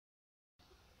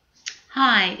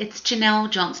Hi, it's Janelle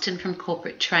Johnston from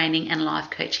Corporate Training and Life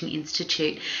Coaching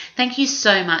Institute. Thank you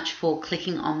so much for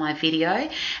clicking on my video,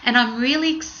 and I'm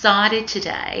really excited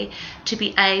today to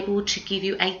be able to give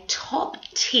you a top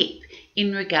tip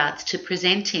in regards to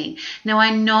presenting. Now, I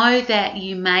know that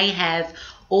you may have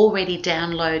already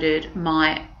downloaded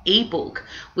my ebook,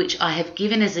 which I have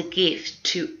given as a gift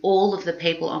to all of the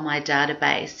people on my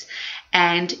database.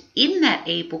 And in that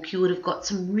ebook, you would have got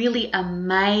some really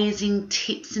amazing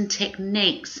tips and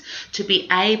techniques to be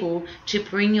able to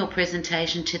bring your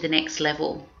presentation to the next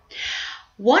level.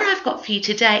 What I've got for you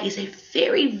today is a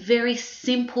very, very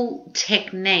simple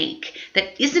technique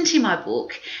that isn't in my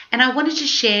book, and I wanted to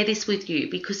share this with you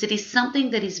because it is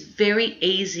something that is very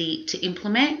easy to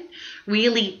implement,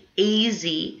 really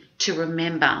easy to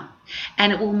remember,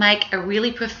 and it will make a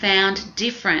really profound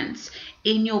difference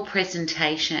in your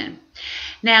presentation.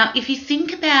 Now, if you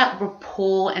think about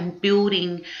rapport and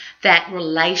building that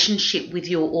relationship with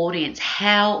your audience,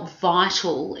 how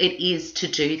vital it is to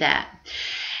do that.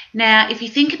 Now, if you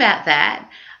think about that,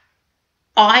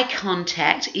 eye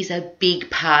contact is a big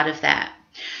part of that.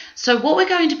 So what we're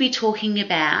going to be talking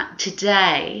about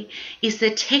today is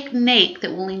the technique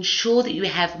that will ensure that you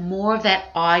have more of that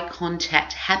eye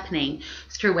contact happening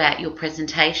throughout your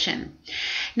presentation.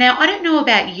 Now, I don't know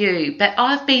about you, but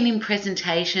I've been in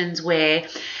presentations where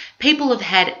people have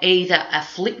had either a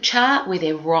flip chart where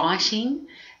they're writing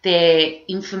their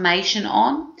information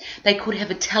on, they could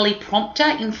have a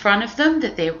teleprompter in front of them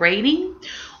that they're reading,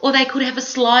 or they could have a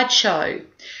slideshow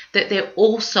that they're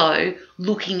also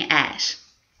looking at.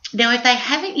 Now, if they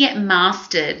haven't yet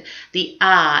mastered the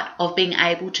art of being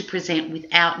able to present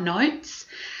without notes,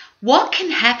 what can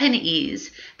happen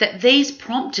is that these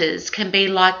prompters can be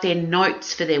like their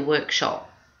notes for their workshop.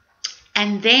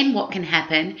 And then what can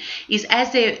happen is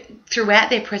as they're throughout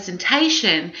their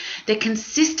presentation, they're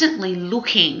consistently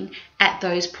looking at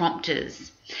those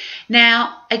prompters.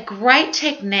 Now, a great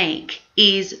technique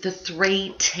is the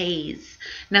 3 T's.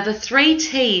 Now, the 3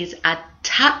 T's are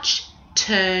touch,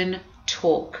 turn,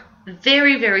 talk.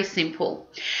 Very, very simple.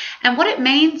 And what it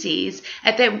means is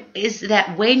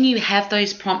that when you have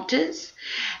those prompters,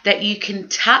 that you can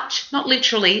touch, not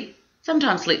literally,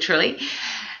 sometimes literally,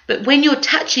 but when you're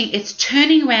touching, it's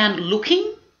turning around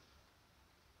looking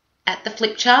at the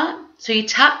flip chart. So you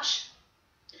touch,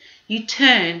 you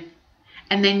turn,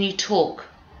 and then you talk.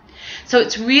 So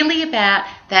it's really about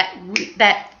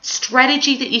that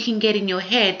strategy that you can get in your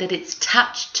head, that it's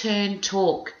touch, turn,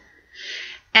 talk.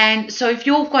 And so if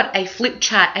you've got a flip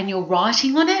chart and you're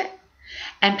writing on it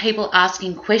and people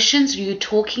asking questions, or you're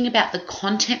talking about the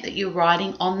content that you're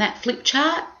writing on that flip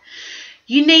chart,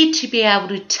 you need to be able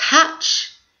to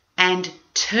touch and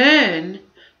turn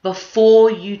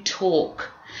before you talk.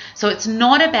 So it's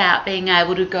not about being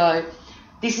able to go,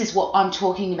 this is what I'm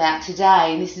talking about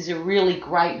today and this is a really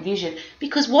great vision,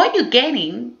 because what you're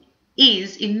getting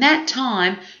is in that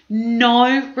time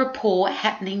no rapport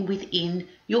happening within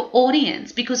your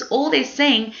audience, because all they're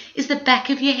seeing is the back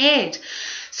of your head.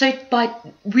 So by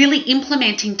really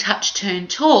implementing touch, turn,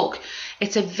 talk,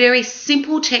 it's a very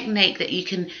simple technique that you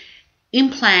can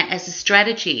implant as a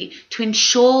strategy to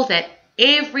ensure that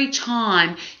every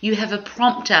time you have a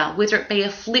prompter, whether it be a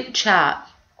flip chart,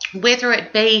 whether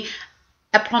it be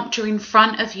a prompter in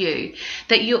front of you,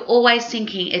 that you're always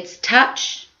thinking it's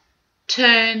touch,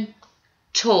 turn,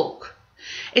 talk.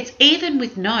 It's even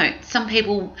with notes. Some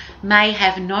people may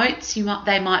have notes.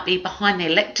 They might be behind their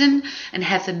lectern and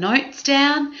have the notes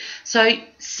down. So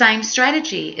same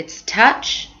strategy. It's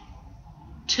touch,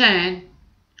 turn,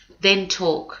 then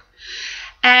talk.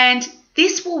 And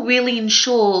this will really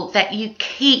ensure that you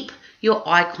keep your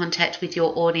eye contact with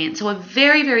your audience. So a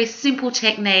very, very simple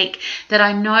technique that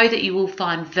I know that you will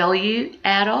find value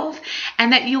out of,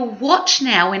 and that you'll watch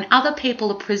now when other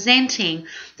people are presenting,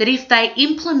 that if they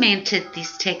implemented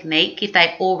this technique, if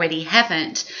they already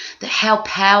haven't, that how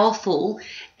powerful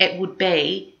it would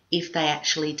be if they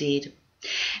actually did.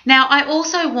 Now, I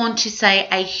also want to say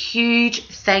a huge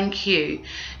thank you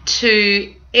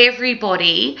to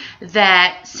everybody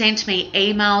that sent me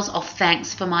emails of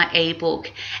thanks for my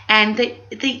ebook, and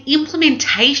the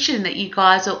implementation that you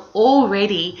guys are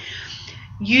already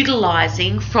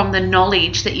utilizing from the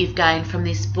knowledge that you've gained from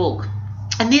this book.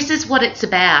 And this is what it's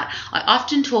about. I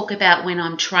often talk about when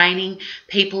I'm training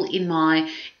people in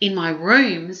my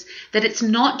rooms, that it's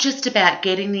not just about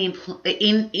getting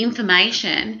the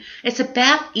information, it's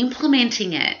about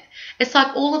implementing it. It's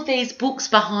like all of these books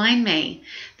behind me.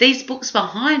 These books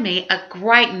behind me are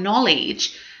great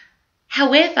knowledge.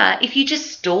 However, if you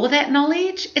just store that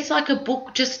knowledge, it's like a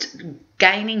book just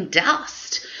gaining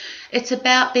dust. It's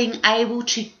about being able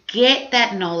to get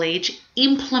that knowledge,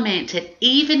 implement it,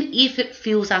 even if it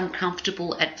feels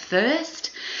uncomfortable at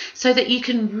first, so that you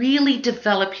can really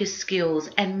develop your skills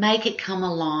and make it come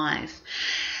alive.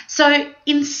 So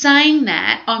in saying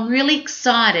that, I'm really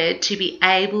excited to be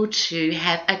able to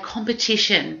have a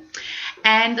competition.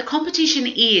 And the competition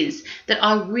is that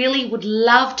I really would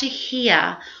love to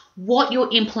hear what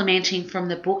you're implementing from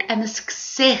the book and the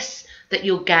success that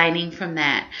you're gaining from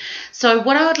that. So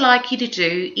what I would like you to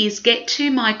do is get to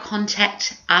my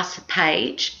Contact Us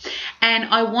page, and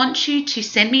I want you to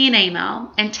send me an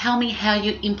email and tell me how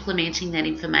you're implementing that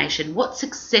information, what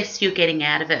success you're getting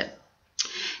out of it.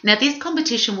 Now, this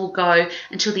competition will go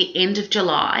until the end of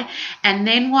July, and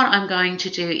then what I'm going to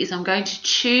do is I'm going to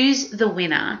choose the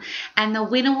winner, and the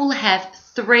winner will have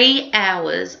 3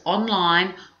 hours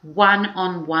online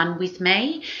one-on-one with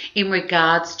me in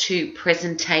regards to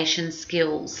presentation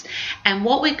skills. And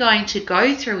what we're going to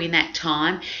go through in that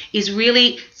time is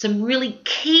really some really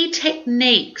key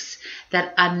techniques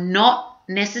that are not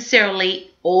necessarily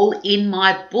all in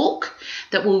my book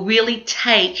that will really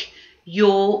take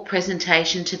your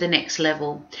presentation to the next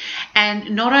level.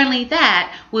 And not only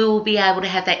that, we will be able to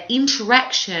have that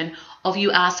interaction of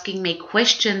you asking me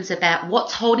questions about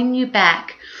what's holding you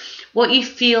back, what you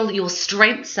feel your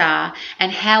strengths are,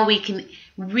 and how we can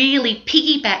really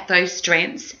piggyback those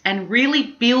strengths and really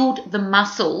build the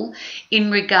muscle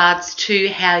in regards to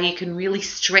how you can really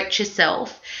stretch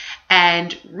yourself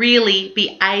and really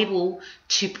be able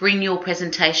to bring your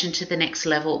presentation to the next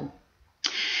level.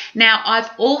 Now, I've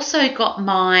also got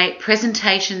my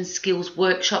presentation skills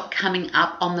workshop coming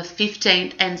up on the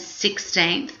 15th and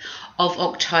 16th of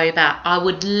October. I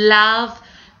would love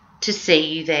to see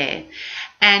you there.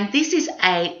 And this is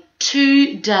a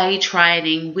 2-day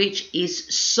training, which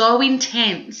is so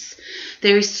intense.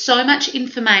 There is so much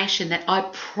information that I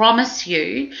promise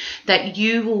you that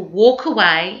you will walk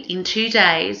away in 2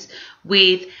 days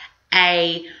with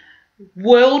a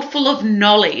world full of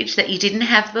knowledge that you didn't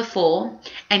have before,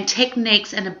 and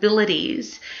techniques and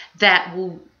abilities that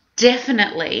will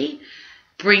definitely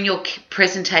bring your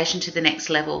presentation to the next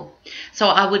level. So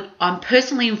I'm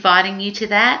personally inviting you to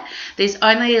that. There's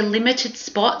only a limited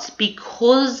spots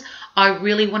because I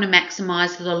really want to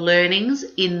maximize the learnings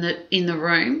in the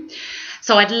room.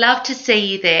 So I'd love to see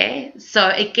you there. So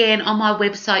again, on my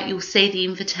website, you'll see the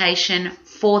invitation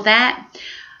for that.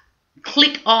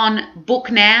 Click on book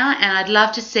now, and I'd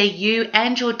love to see you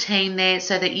and your team there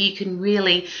so that you can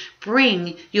really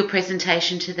bring your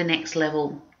presentation to the next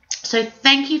level. So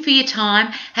thank you for your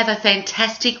time. Have a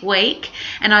fantastic week,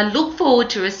 and I look forward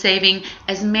to receiving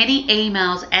as many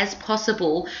emails as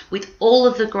possible with all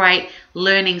of the great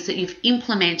learnings that you've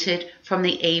implemented from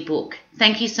the ebook.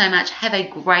 Thank you so much. Have a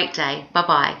great day.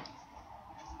 Bye-bye.